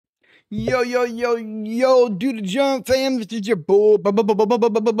Yo, yo, yo, yo, do the jump, fam. This is your boy, boy, do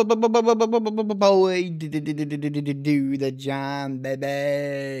the jump,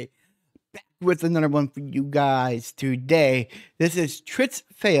 baby. Back with another one for you guys today. This is Trit's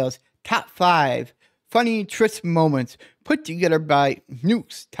Fails, Top 5 Funny Trit's Moments, put together by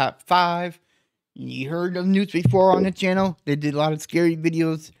Nukes, Top 5. You heard of Nukes before on the channel? They did a lot of scary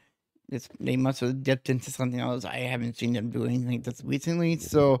videos. They must have dipped into something else. I haven't seen them do anything like this recently,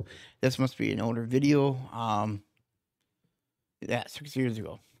 so this must be an older video. Yeah, 6 years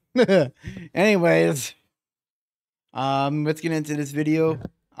ago. Anyways, let's get into this video.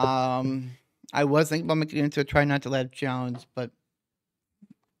 I was thinking about making it into a try not to laugh challenge, but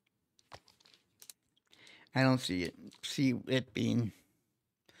I don't see it being.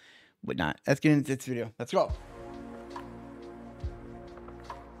 But not. Let's get into this video. Let's go.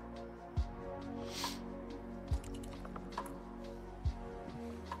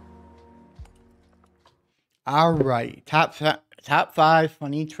 All right, top 5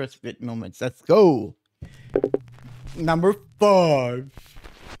 funny Trit moments. Let's go. Number 5.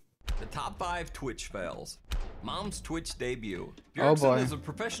 The top 5 Twitch fails. Mom's Twitch debut. Oh boy. Bjorkson is a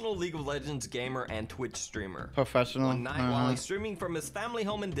professional League of Legends gamer and Twitch streamer. Professional. One night while he's streaming from his family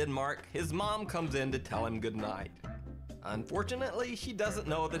home in Denmark, his mom comes in to tell him goodnight. Unfortunately, she doesn't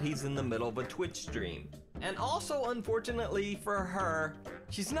know that he's in the middle of a Twitch stream. And also, unfortunately for her,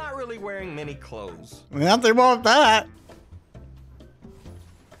 she's not really wearing many clothes. Nothing wrong with that.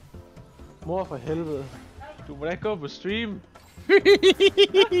 Mor for helvede. Du må da ikke gå på stream.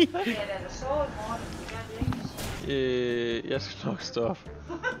 Jeg skal nok stoppe.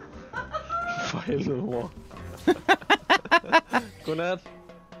 For helvede, mor. Godnat.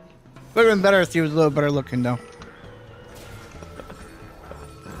 Would have been better if he was a little better looking, though.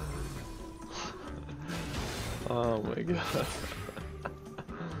 Oh my god.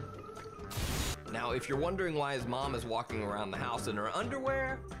 Now, if you're wondering why his mom is walking around the house in her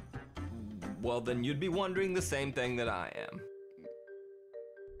underwear, well, then you'd be wondering the same thing that I am.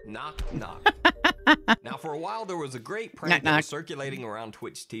 Knock, knock. Now, for a while, there was a great prank that was circulating around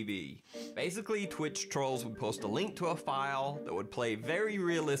Twitch TV. Basically, Twitch trolls would post a link to a file that would play very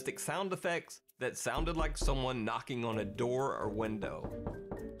realistic sound effects that sounded like someone knocking on a door or window.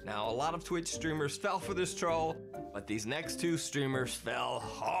 Now, a lot of Twitch streamers fell for this troll, but these next 2 streamers fell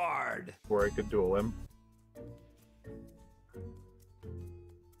hard. Where I could do a limb.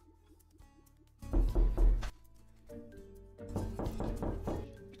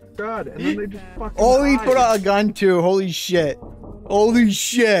 God, and then they just fucking Oh, he put out a gun too. Holy shit. Holy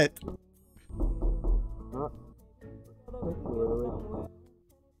shit.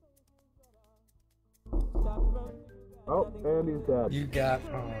 Oh, and he's dead. You got,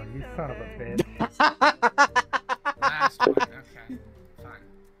 oh, you son of a bitch. Last one, okay, fine.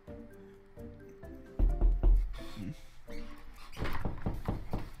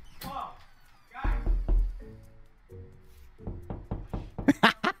 Whoa, guys.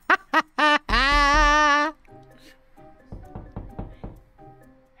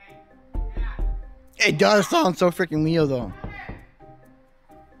 It does sound so freaking real, though.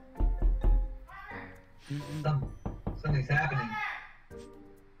 Something's happening.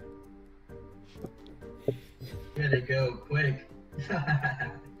 Here they go, quick.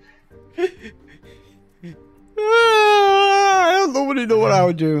 I don't know what I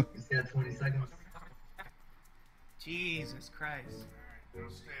would do. Just got 20 seconds. Jesus Christ.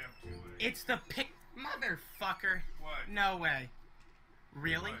 It's the motherfucker. What? No way.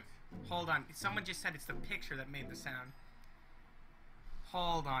 Really? What? Hold on. Someone just said it's the picture that made the sound.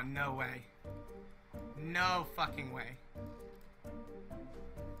 Hold on. No way. No fucking way.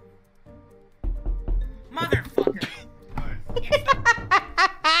 Motherfucker!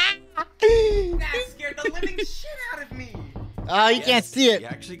 That scared the living shit out of me! Oh, you can't see it. He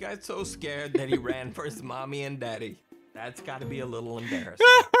actually got so scared that he ran for his mommy and daddy. That's gotta be a little embarrassing.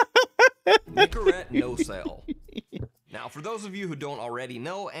 Nicorette no sale. Now, for those of you who don't already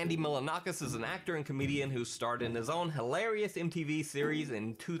know, Andy Milonakis is an actor and comedian who starred in his own hilarious MTV series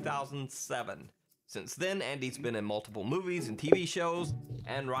in 2007. Since then, Andy's been in multiple movies and TV shows,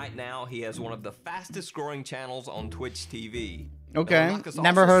 and right now he has one of the fastest growing channels on Twitch TV. Okay, Milonakis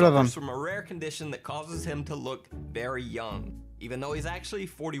never also heard of him. suffers from a rare condition that causes him to look very young, even though he's actually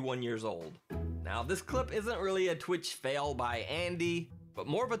 41 years old. Now, this clip isn't really a Twitch fail by Andy, but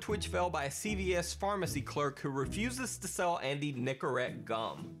more of a Twitch fail by a CVS pharmacy clerk who refuses to sell Andy Nicorette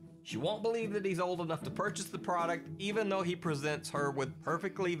gum. She won't believe that he's old enough to purchase the product, even though he presents her with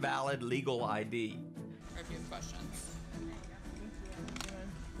perfectly valid legal ID. A few questions.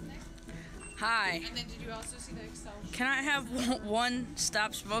 Hi. And then did you also see the Excel sheet? Can I have one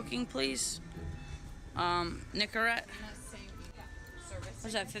stop smoking, please? Nicorette.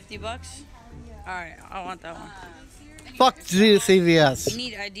 What's that, 50 bucks? Alright, I want that one. Fuck CVS. You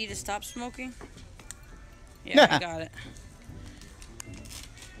need ID to stop smoking? Yeah, I got it.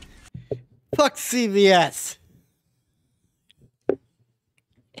 Fuck CVS.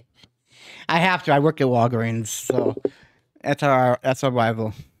 I have to. I work at Walgreens, so that's our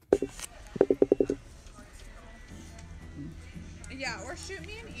rival. Yeah, or shoot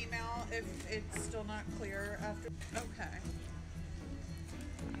me an email if it's still not clear after. Okay.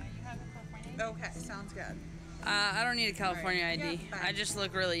 Okay, sounds good. I don't need a California ID. Yeah, bye. I just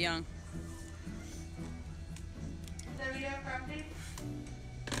look really young.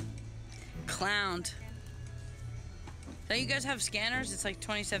 Clowned. Don't you guys have scanners? It's like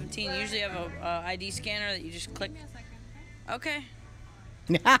 2017. You usually have a ID scanner that you just click. Okay.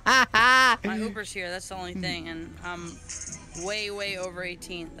 My Uber's here. That's the only thing, and I'm way over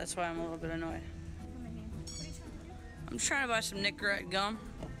 18. That's why I'm a little bit annoyed. I'm trying to buy some Nicorette gum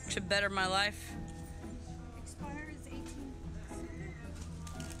to better my life. Expires 18.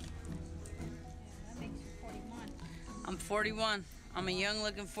 That makes you 41. I'm 41. I'm a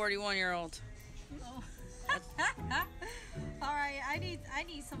young-looking 41-year-old. Oh. All right, I need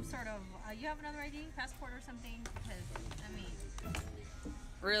some sort of. You have another ID, passport or something? Because I mean.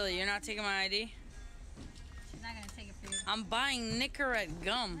 Really, you're not taking my ID? She's not gonna take it for you. I'm buying Nicorette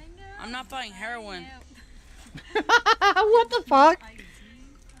gum. I know. I'm not buying heroin. What the fuck?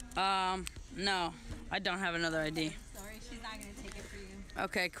 No, I don't have another ID. Sorry, she's not gonna take it for you.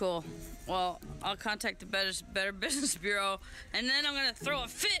 Okay, cool. Well, I'll contact the Better Business Bureau, and then I'm gonna throw a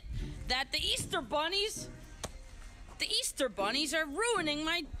fit that the Easter bunnies are ruining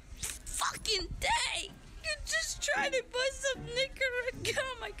my fucking day. You're just trying to buy some Nicorette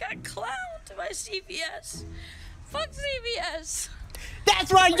gum. I got clowned by CVS. Fuck CVS.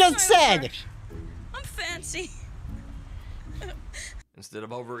 That's what I just said. I'm fancy. Instead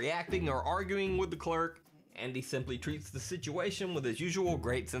of overreacting or arguing with the clerk, Andy simply treats the situation with his usual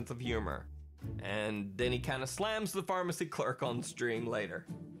great sense of humor. And then he kind of slams the pharmacy clerk on stream later.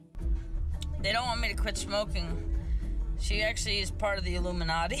 They don't want me to quit smoking. She actually is part of the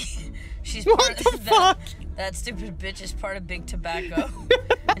Illuminati. She's What part the of fuck? That stupid bitch is part of Big Tobacco.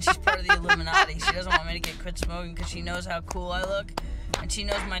 And she's part of the Illuminati. She doesn't want me to quit smoking because she knows how cool I look. And she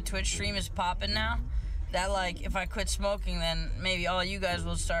knows my Twitch stream is popping now. That, like, if I quit smoking, then maybe all you guys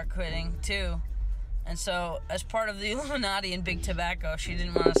will start quitting, too. And so, as part of the Illuminati and Big Tobacco, she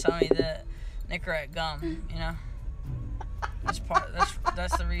didn't want to sell me the Nicorette gum, you know? That's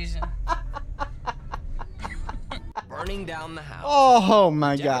the reason. Burning down the house. Oh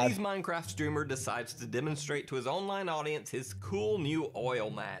my god. Japanese Minecraft streamer decides to demonstrate to his online audience his cool new oil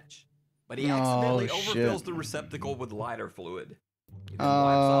match. But he accidentally overfills the receptacle with lighter fluid. He then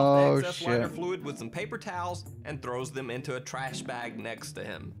wipes off the excess lighter fluid with some paper towels and throws them into a trash bag next to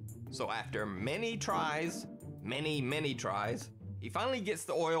him. So after many tries, he finally gets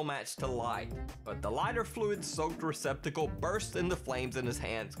the oil match to light, but the lighter fluid soaked receptacle bursts into flames in his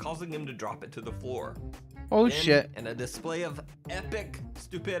hands, causing him to drop it to the floor. Oh Then, shit. in a display of epic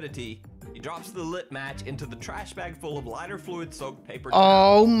stupidity, he drops the lit match into the trash bag full of lighter fluid soaked paper towels.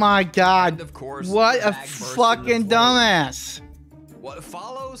 Oh my god. And of course, What the a bag bursts into fucking flames. dumbass. What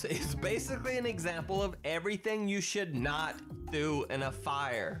follows is basically an example of everything you should not do in a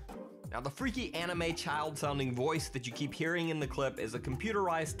fire. Now, the freaky anime child-sounding voice that you keep hearing in the clip is a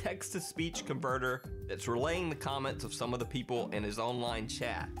computerized text-to-speech converter that's relaying the comments of some of the people in his online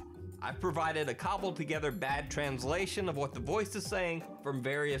chat. I've provided a cobbled-together bad translation of what the voice is saying from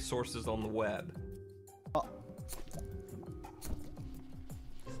various sources on the web.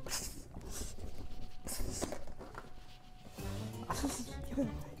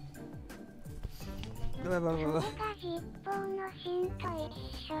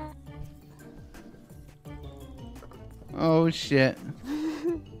 Oh shit.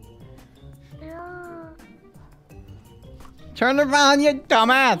 Turn around, you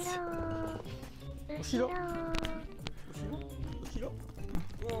dumbass.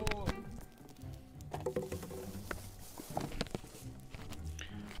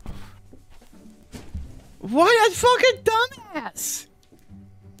 What a fucking dumbass.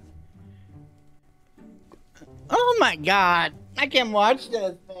 Oh my god. I can't watch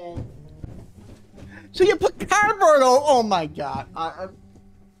this, man. So you put cardboard oh my god.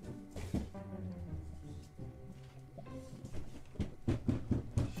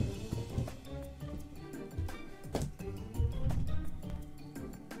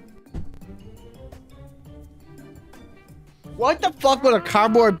 What the fuck would a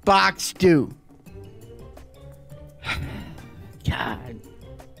cardboard box do? God.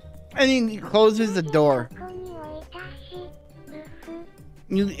 And he closes the door.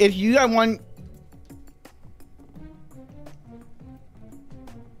 If you got one...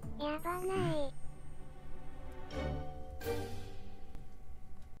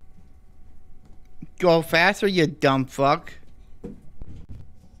 Go faster, you dumb fuck.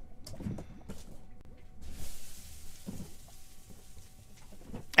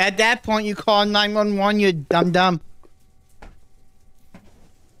 At that point, you call 911, you dumb.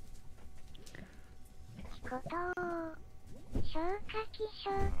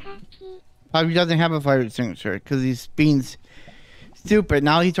 Probably doesn't have a fire extinguisher because he's being stupid.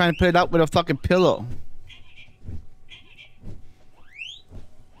 Now he's trying to put it up with a fucking pillow.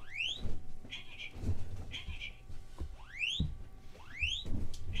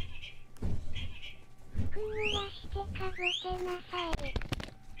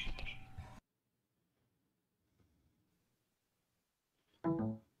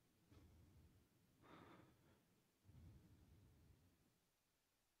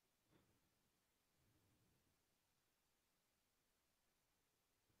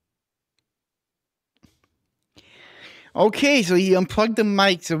 Okay, so he unplugged the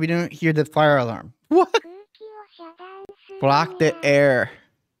mic so we don't hear the fire alarm. What? Block the air.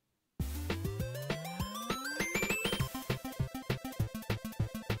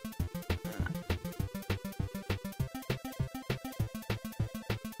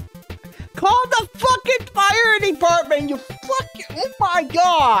 Call the fucking fire department, you fucking... Oh my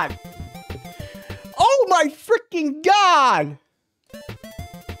god! Oh my freaking god!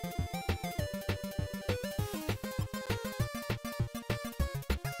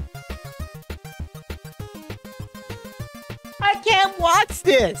 I can't watch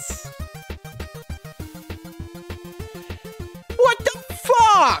this! What the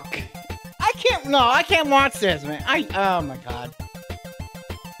fuck? I can't watch this, man. Oh my god.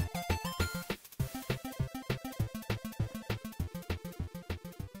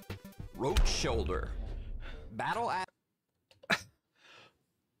 Roach shoulder. Battle at.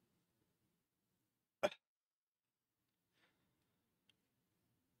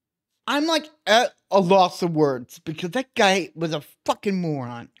 I'm like at a loss of words because that guy was a fucking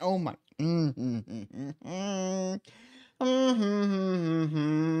moron. Oh my. I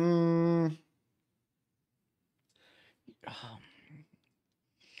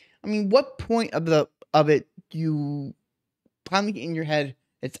mean, what point of it you finally get in your head?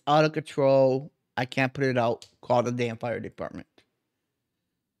 It's out of control. I can't put it out. Call the damn fire department.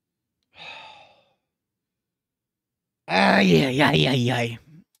 Yeah.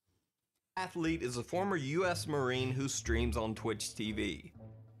 Athlete is a former U.S. Marine who streams on Twitch TV.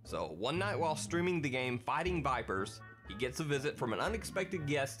 So, one night while streaming the game Fighting Vipers, he gets a visit from an unexpected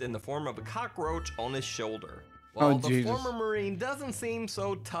guest in the form of a cockroach on his shoulder. While the former Marine doesn't seem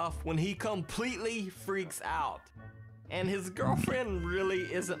so tough when he completely freaks out. And his girlfriend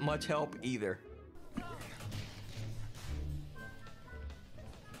really isn't much help either.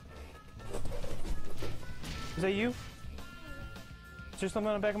 Is that you? Is there something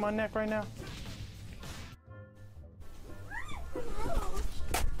on the back of my neck right now?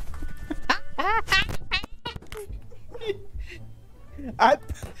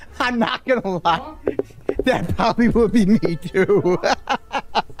 I'm not gonna lie. That probably would be me too.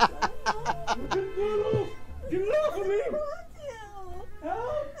 Get off of me!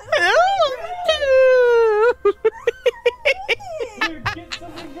 Here, get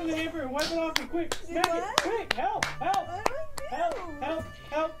something from the hamper and wipe it off me quick. Smack it, quick! Help! Help! Help! Help!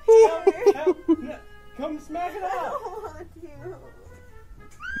 Help! Help! Help! No, come smack it off! Did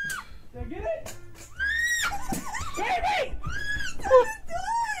I get it? Baby!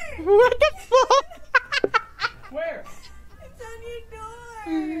 What the fuck? Where? It's on your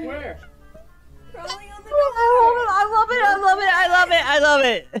door. Where? Crawling on the door. I love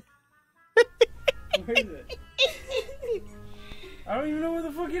it. Where is it? I don't even know where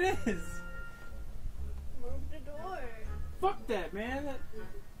the fuck it is. Move the door. Fuck that, man.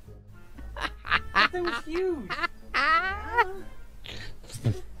 That thing was huge.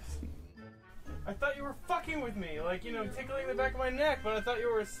 I thought you were fucking with me, like, you know, tickling the back of my neck, but I thought you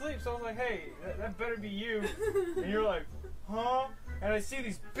were asleep, so I was like, hey, that better be you. And you're like, huh? And I see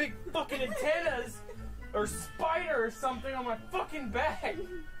these big fucking antennas, or spider or something on my fucking back.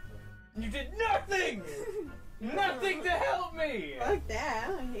 And you did nothing! Nothing to help me! Fuck that.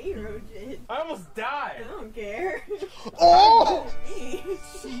 I don't hate roaches. I almost died. I don't care. Oh!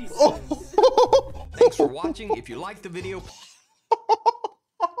 Jesus. Thanks for watching. If you liked the video...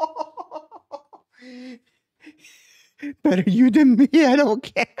 Better you than me. I don't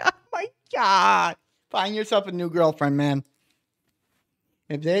care. Oh my God. Find yourself a new girlfriend, man.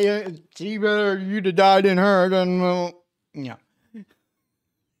 If they see better you to die than her, then well, yeah.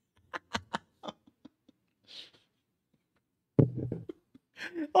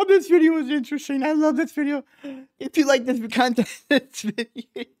 Oh, this video was interesting. I love this video. If you like this content, this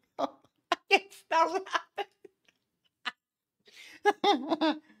video, I can't stop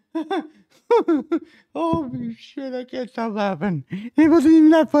laughing. Holy shit, I can't stop laughing. It wasn't even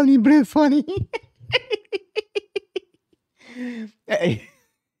that funny, but it's funny. Hey.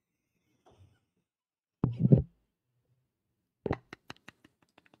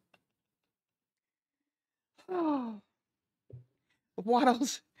 Oh.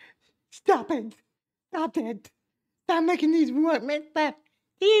 Waddles, stop it. Stop it. Stop making these work, man. Stop.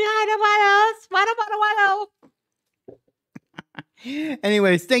 Waddle.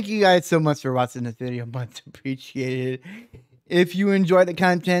 Anyways, thank you guys so much for watching this video. Much appreciated. If you enjoyed the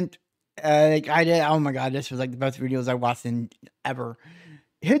content, like I did, oh my God, this was like the best videos I watched in ever.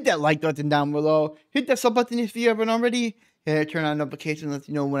 Hit that like button down below. Hit that sub button if you haven't already. Turn on notifications, let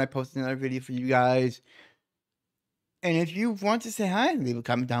you know when I post another video for you guys. And if you want to say hi, leave a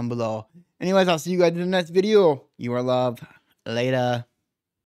comment down below. Anyways, I'll see you guys in the next video. You are loved. Later.